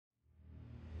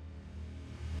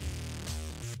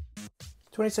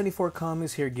2074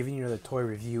 Comics here, giving you another toy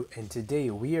review, and today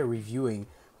we are reviewing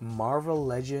Marvel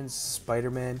Legends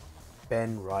Spider-Man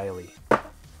Ben Reilly.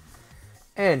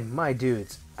 And my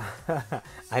dudes,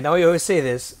 I know you always say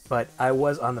this, but I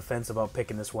was on the fence about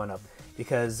picking this one up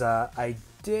because I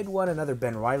did want another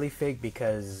Ben Reilly fig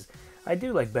because I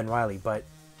do like Ben Reilly, but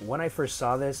when I first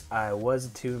saw this, I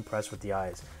wasn't too impressed with the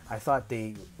eyes. I thought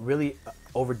they really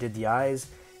overdid the eyes,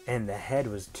 and the head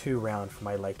was too round for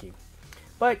my liking.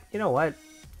 But you know what?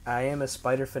 I am a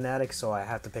Spider fanatic, so I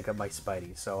have to pick up my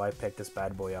Spidey. So I picked this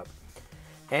bad boy up.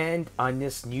 And on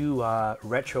this new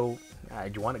retro,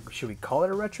 should we call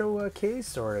it a retro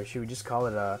case, or should we just call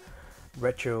it a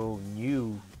retro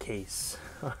new case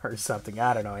or something?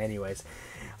 I don't know. Anyways,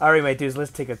 all right, my dudes,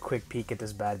 let's take a quick peek at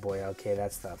this bad boy. Okay,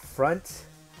 that's the front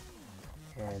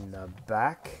and the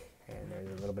back, and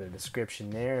there's a little bit of description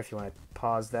there if you want to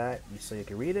pause that so you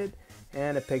can read it,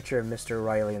 and a picture of Mr.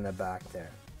 Reilly in the back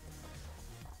there.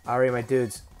 Alright, my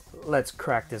dudes, let's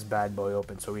crack this bad boy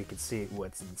open so we can see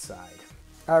what's inside.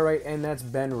 Alright, and that's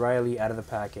Ben Reilly out of the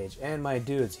package. And my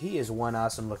dudes, he is one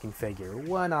awesome looking figure.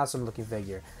 One awesome looking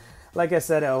figure. Like I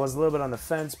said, I was a little bit on the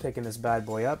fence picking this bad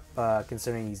boy up,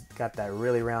 considering he's got that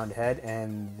really round head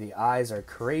and the eyes are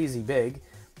crazy big.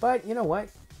 But you know what?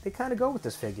 They kind of go with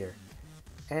this figure.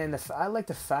 And I like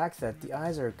the fact that the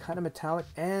eyes are kind of metallic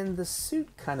and the suit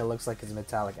kind of looks like it's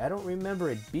metallic. I don't remember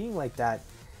it being like that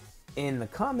in the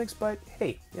comics, but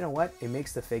hey, you know what? It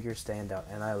makes the figure stand out,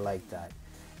 and I like that.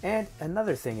 And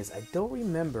another thing is, I don't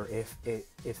remember if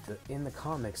in the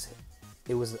comics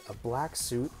it was a black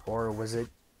suit or was it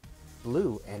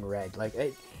blue and red. Like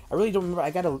I really don't remember.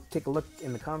 I gotta take a look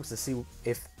in the comics to see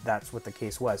if that's what the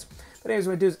case was. But anyways,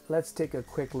 what I do is let's take a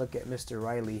quick look at Mr.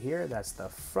 Reilly here. That's the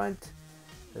front,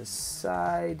 the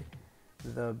side,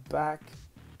 the back,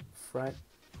 front.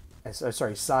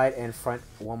 Sorry, side and front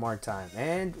one more time.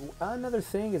 And another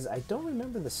thing is, I don't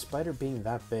remember the spider being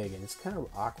that big, and it's kind of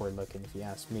awkward looking if you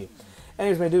ask me.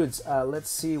 Anyways, my dudes,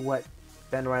 let's see what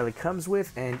Ben Reilly comes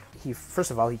with. And first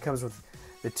of all, he comes with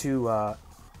the two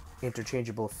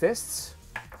interchangeable fists,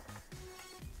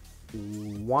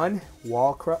 one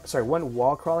wall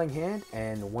crawling hand,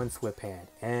 and one whip hand.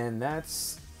 And that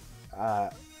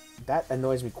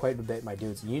annoys me quite a bit, my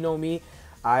dudes. You know me.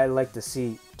 I like to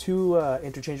see two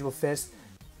interchangeable fists,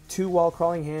 two wall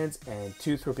crawling hands, and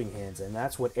two thwipping hands, and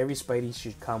that's what every Spidey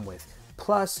should come with.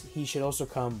 Plus, he should also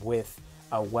come with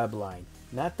a web line.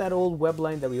 Not that old web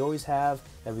line that we always have,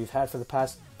 that we've had for the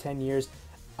past 10 years,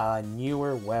 a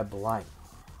newer web line.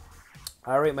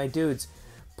 Alright, my dudes,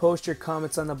 post your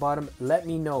comments on the bottom. Let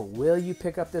me know, will you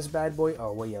pick up this bad boy,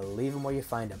 or will you leave him where you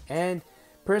find him? And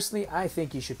personally, I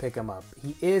think you should pick him up.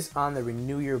 He is on the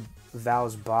Renew Your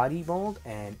Vows body mold,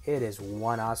 and it is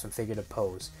one awesome figure to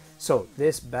pose. So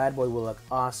this bad boy will look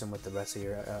awesome with the rest of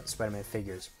your Spider-Man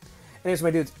figures. Anyways,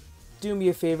 my dudes, do me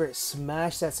a favor,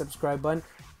 smash that subscribe button,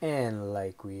 and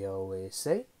like we always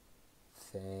say,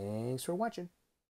 thanks for watching.